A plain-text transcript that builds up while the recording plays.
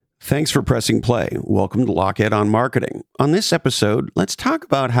Thanks for pressing play. Welcome to Lochhead on Marketing. On this episode, let's talk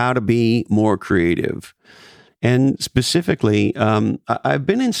about how to be more creative. And specifically, I've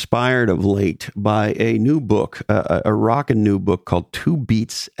been inspired of late by a new book, a rockin' new book called 2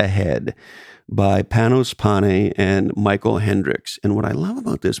 Beats Ahead by Panos Panay and Michael Hendricks. And what I love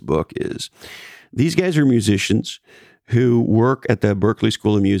about this book is these guys are musicians who work at the Berklee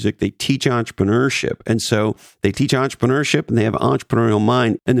School of Music. They teach entrepreneurship. And so they teach entrepreneurship and they have an entrepreneurial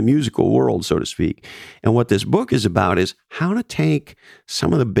mind in the musical world, so to speak. And what this book is about is how to take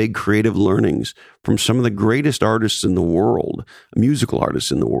some of the big creative learnings from some of the greatest artists in the world, musical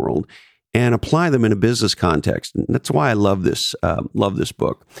artists in the world, and apply them in a business context. And that's why I love this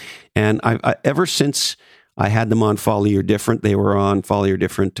book. And I ever since I had them on Follow Your Different. They were on Follow Your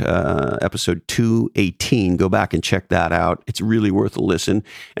Different episode 218. Go back and check that out. It's really worth a listen.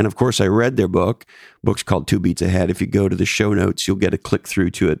 And of course, I read their book. Book's called 2 Beats Ahead. If you go to the show notes, you'll get a click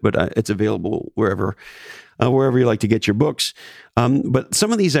through to it. But it's available wherever you like to get your books. But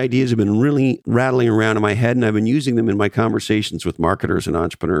some of these ideas have been really rattling around in my head, and I've been using them in my conversations with marketers and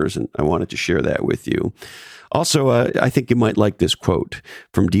entrepreneurs, and I wanted to share that with you. Also, I think you might like this quote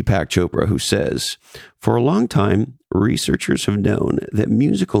from Deepak Chopra, who says, "For a long time, researchers have known that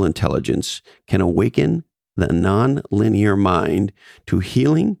musical intelligence can awaken the non-linear mind to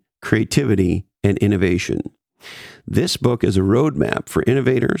healing, creativity, and innovation. This book is a roadmap for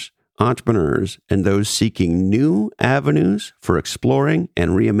innovators, entrepreneurs, and those seeking new avenues for exploring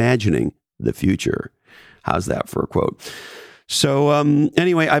and reimagining the future." How's that for a quote? So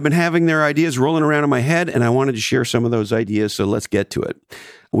anyway, I've been having their ideas rolling around in my head, and I wanted to share some of those ideas, so let's get to it.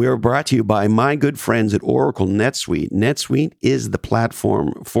 We are brought to you by my good friends at Oracle NetSuite. NetSuite is the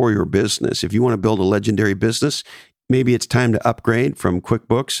platform for your business. If you want to build a legendary business, maybe it's time to upgrade from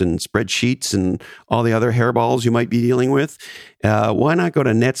QuickBooks and spreadsheets and all the other hairballs you might be dealing with. Why not go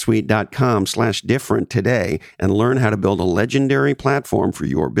to netsuite.com/different today and learn how to build a legendary platform for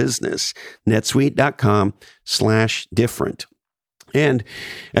your business. netsuite.com/different. And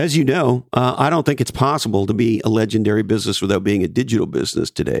as you know, I don't think it's possible to be a legendary business without being a digital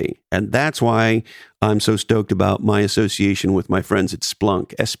business today. And that's why I'm so stoked about my association with my friends at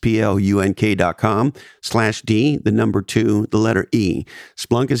Splunk, SPLUNK.com/D, the number 2, the letter E.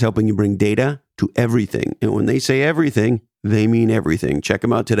 Splunk is helping you bring data to everything. And when they say everything, they mean everything. Check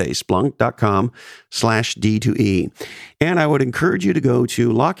them out today, splunk.com/D2E. And I would encourage you to go to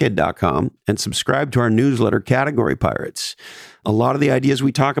lochhead.com and subscribe to our newsletter, Category Pirates. A lot of the ideas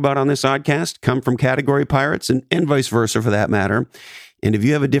we talk about on this podcast come from Category Pirates and vice versa for that matter. And if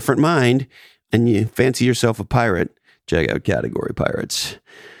you have a different mind and you fancy yourself a pirate, check out Category Pirates.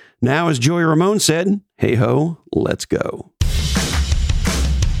 Now, as Joey Ramone said, hey ho, let's go.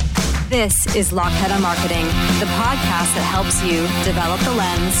 This is Lochhead on Marketing, the podcast that helps you develop the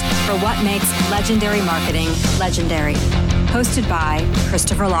lens for what makes legendary marketing legendary. Hosted by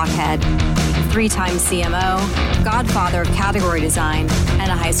Christopher Lochhead, 3-time CMO, godfather of category design, and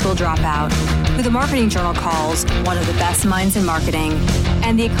a high school dropout, who the Marketing Journal calls one of the best minds in marketing,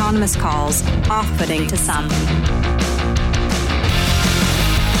 and The Economist calls off-putting to some.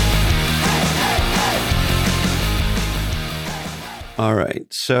 All right.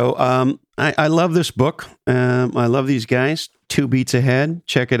 So I love this book. I love these guys. 2 Beats Ahead.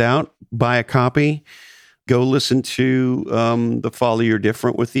 Check it out. Buy a copy. Go listen to the Follow Your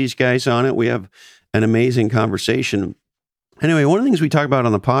Different with these guys on it. We have an amazing conversation. Anyway, one of the things we talk about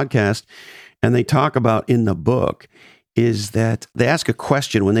on the podcast and they talk about in the book is that they ask a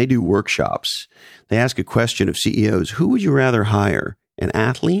question when they do workshops. They ask a question of CEOs. Who would you rather hire, an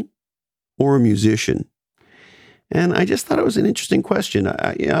athlete or a musician? And I just thought it was an interesting question.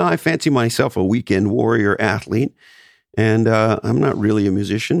 I fancy myself a weekend warrior athlete, and I'm not really a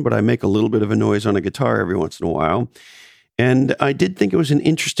musician, but I make a little bit of a noise on a guitar every once in a while. And I did think it was an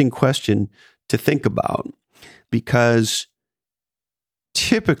interesting question to think about because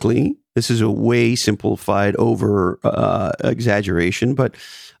typically, this is a way simplified over exaggeration, but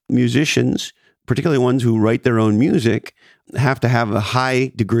musicians, particularly ones who write their own music, have to have a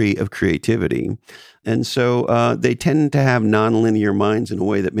high degree of creativity. And so they tend to have nonlinear minds in a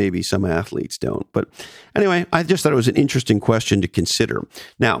way that maybe some athletes don't. But anyway, I just thought it was an interesting question to consider.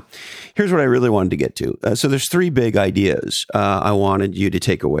 Now, here's what I really wanted to get to. So there's 3 big ideas I wanted you to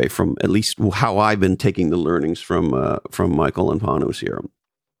take away from at least how I've been taking the learnings from Michael and Panos here.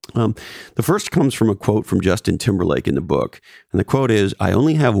 The first comes from a quote from Justin Timberlake in the book. And the quote is, "I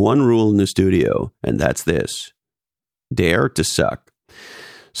only have one rule in the studio, and that's this: dare to suck."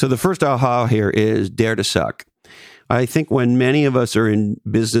 So the first aha here is dare to suck. I think when many of us are in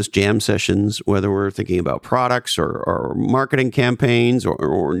business jam sessions, whether we're thinking about products or marketing campaigns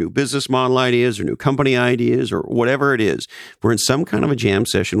or new business model ideas or new company ideas or whatever it is, we're in some kind of a jam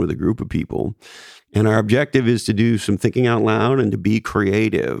session with a group of people, and our objective is to do some thinking out loud and to be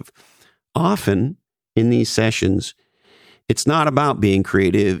creative. Often in these sessions, it's not about being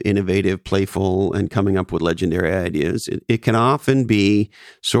creative, innovative, playful, and coming up with legendary ideas. It can often be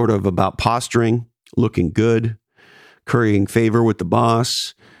sort of about posturing, looking good, currying favor with the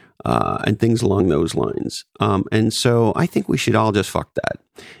boss, and things along those lines. And so I think we should all just fuck that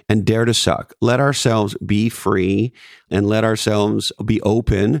and dare to suck. Let ourselves be free and let ourselves be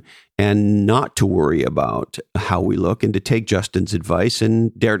open and not to worry about how we look and to take Justin's advice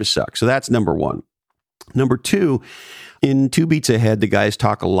and dare to suck. So that's number one. Number two, in Two Beats Ahead, the guys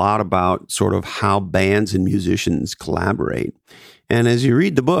talk a lot about sort of how bands and musicians collaborate. And as you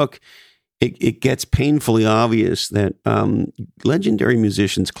read the book, it gets painfully obvious that legendary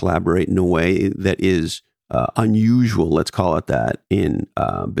musicians collaborate in a way that is unusual, let's call it that, in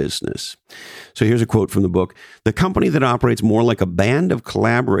business. So here's a quote from the book. "The company that operates more like a band of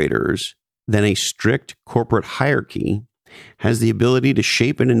collaborators than a strict corporate hierarchy has the ability to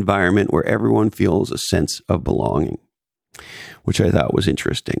shape an environment where everyone feels a sense of belonging," which I thought was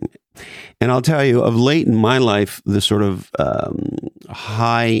interesting. And I'll tell you, of late in my life, the sort of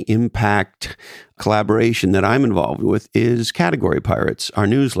high impact collaboration that I'm involved with is Category Pirates, our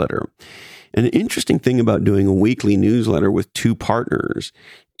newsletter. An interesting thing about doing a weekly newsletter with two partners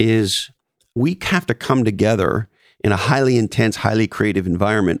is we have to come together in a highly intense, highly creative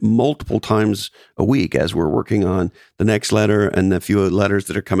environment multiple times a week as we're working on the next letter and the few letters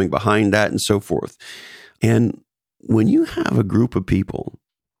that are coming behind that and so forth. And when you have a group of people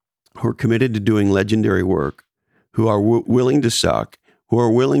who are committed to doing legendary work, who are willing to suck, who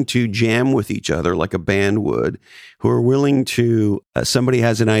are willing to jam with each other like a band would, who are willing to, somebody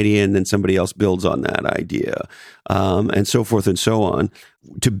has an idea and then somebody else builds on that idea, and so forth and so on,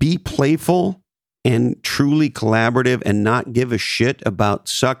 to be playful and truly collaborative and not give a shit about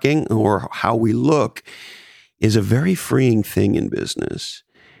sucking or how we look is a very freeing thing in business.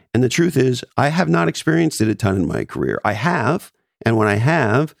 And the truth is, I have not experienced it a ton in my career. I have, and when I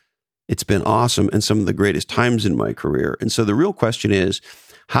have, it's been awesome and some of the greatest times in my career. And so the real question is,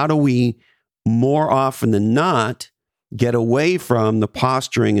 how do we more often than not get away from the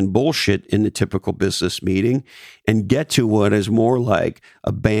posturing and bullshit in the typical business meeting and get to what is more like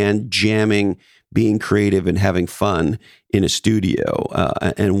a band jamming, being creative and having fun in a studio,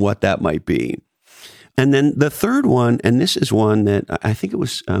 and what that might be. And then the third one, and this is one that I think it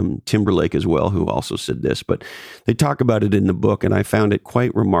was Timberlake as well who also said this, but they talk about it in the book, and I found it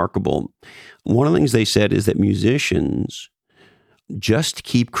quite remarkable. One of the things they said is that musicians just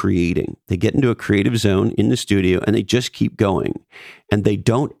keep creating. They get into a creative zone in the studio, and they just keep going, and they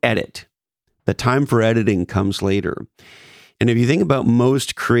don't edit. The time for editing comes later. And if you think about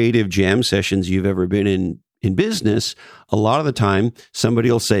most creative jam sessions you've ever been in business, a lot of the time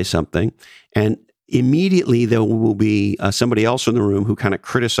somebody will say something and immediately there will be somebody else in the room who kind of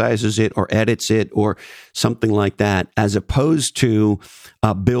criticizes it or edits it or something like that, as opposed to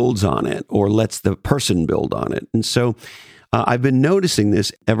builds on it or lets the person build on it. And so I've been noticing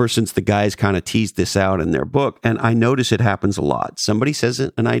this ever since the guys kind of teased this out in their book, and I notice it happens a lot. Somebody says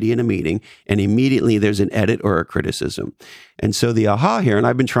an idea in a meeting, and immediately there's an edit or a criticism. And so the aha here, and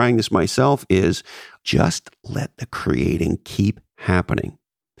I've been trying this myself, is just let the creating keep happening.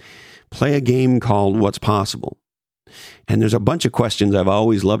 Play a game called What's Possible. And there's a bunch of questions I've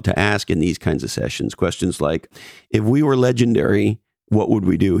always loved to ask in these kinds of sessions. Questions like, if we were legendary, what would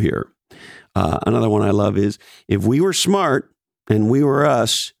we do here? Another one I love is, if we were smart and we were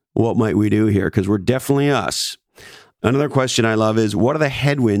us, what might we do here? Because we're definitely us. Another question I love is, what are the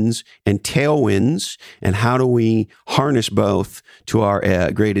headwinds and tailwinds, and how do we harness both to our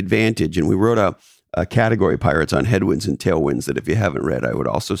great advantage? And we wrote a Category Pirates on headwinds and tailwinds that if you haven't read, I would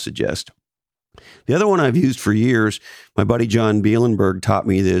also suggest. The other one I've used for years, my buddy John Bielenberg taught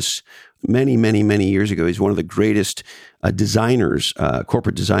me this many, many, many years ago. He's one of the greatest designers,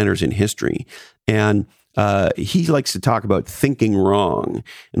 corporate designers in history. And he likes to talk about thinking wrong.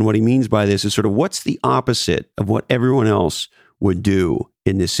 And what he means by this is sort of, what's the opposite of what everyone else would do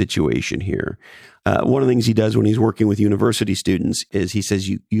in this situation here? One of the things he does when he's working with university students is he says,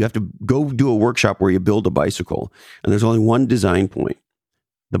 you have to go do a workshop where you build a bicycle, and there's only one design point.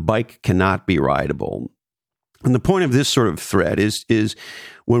 The bike cannot be rideable. And the point of this sort of thread is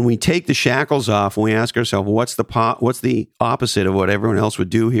when we take the shackles off and we ask ourselves, what's the opposite of what everyone else would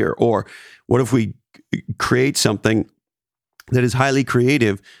do here? Or what if we create something that is highly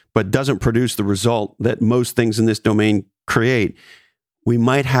creative, but doesn't produce the result that most things in this domain create, we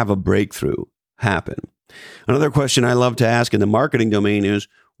might have a breakthrough happen. Another question I love to ask in the marketing domain is,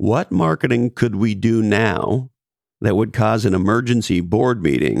 what marketing could we do now that would cause an emergency board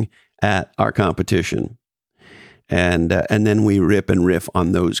meeting at our competition? And then we rip and riff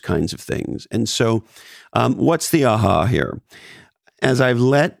on those kinds of things. And so what's the aha here? As I've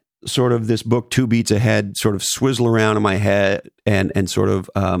let sort of this book, Two Beats Ahead, sort of swizzle around in my head and sort of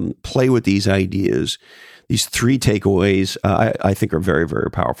play with these ideas, these three takeaways I think are very, very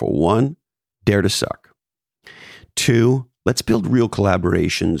powerful. 1, dare to suck. 2, let's build real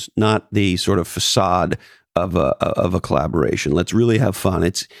collaborations, not the sort of facade of a collaboration. Let's really have fun.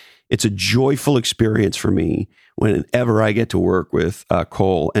 It's a joyful experience for me whenever I get to work with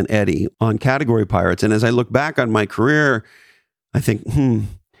Cole and Eddie on Category Pirates. And as I look back on my career, I think,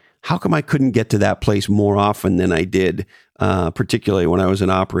 how come I couldn't get to that place more often than I did, particularly when I was an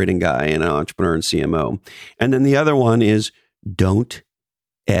operating guy and an entrepreneur and CMO? And then the other one is, don't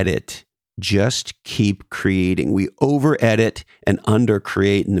edit. Just keep creating. We over-edit and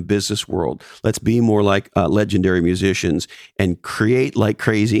under-create in the business world. Let's be more like legendary musicians and create like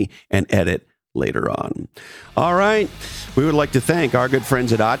crazy and edit later on. All right. We would like to thank our good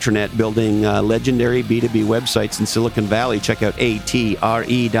friends at Atranet, building legendary B2B websites in Silicon Valley. Check out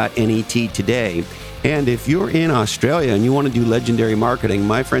atre.net today. And if you're in Australia and you want to do legendary marketing,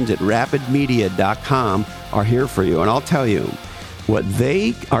 my friends at rapidmedia.com are here for you. And I'll tell you, what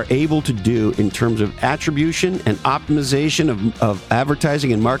they are able to do in terms of attribution and optimization of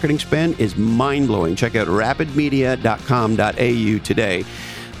advertising and marketing spend is mind-blowing. Check out rapidmedia.com.au today.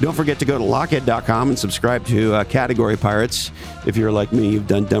 Don't forget to go to lockhead.com and subscribe to Category Pirates. If you're like me, you've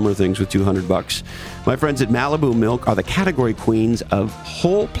done dumber things with $200. My friends at Malibu Milk are the category queens of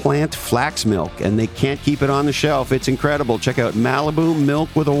whole plant flax milk, and they can't keep it on the shelf. It's incredible. Check out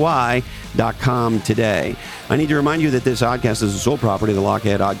MalibuMilkWithAY.com today. I need to remind you that this oddcast is the sole property of the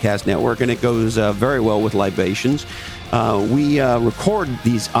Lockheed Oddcast Network, and it goes very well with libations. We record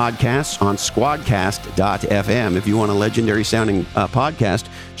these oddcasts on squadcast.fm. If you want a legendary sounding podcast,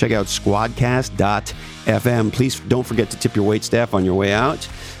 check out squadcast.fm. Please don't forget to tip your waitstaff on your way out.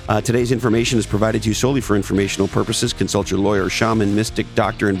 Today's information is provided to you solely for informational purposes. Consult your lawyer, shaman, mystic,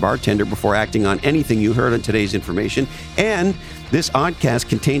 doctor, and bartender before acting on anything you heard on today's information. And this oddcast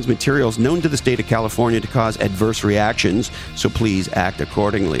contains materials known to the state of California to cause adverse reactions, so please act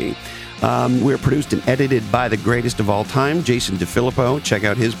accordingly. We're produced and edited by the greatest of all time, Jason DeFilippo. Check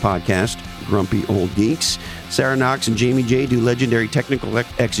out his podcast, Grumpy Old Geeks. Sarah Knox and Jamie J do legendary technical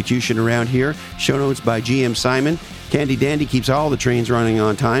execution around here. Show notes by GM Simon. Candy Dandy keeps all the trains running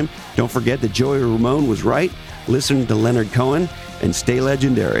on time. Don't forget that Joey Ramone was right. Listen to Leonard Cohen and stay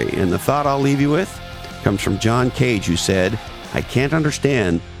legendary. And the thought I'll leave you with comes from John Cage, who said, "I can't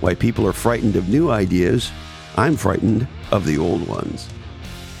understand why people are frightened of new ideas. I'm frightened of the old ones."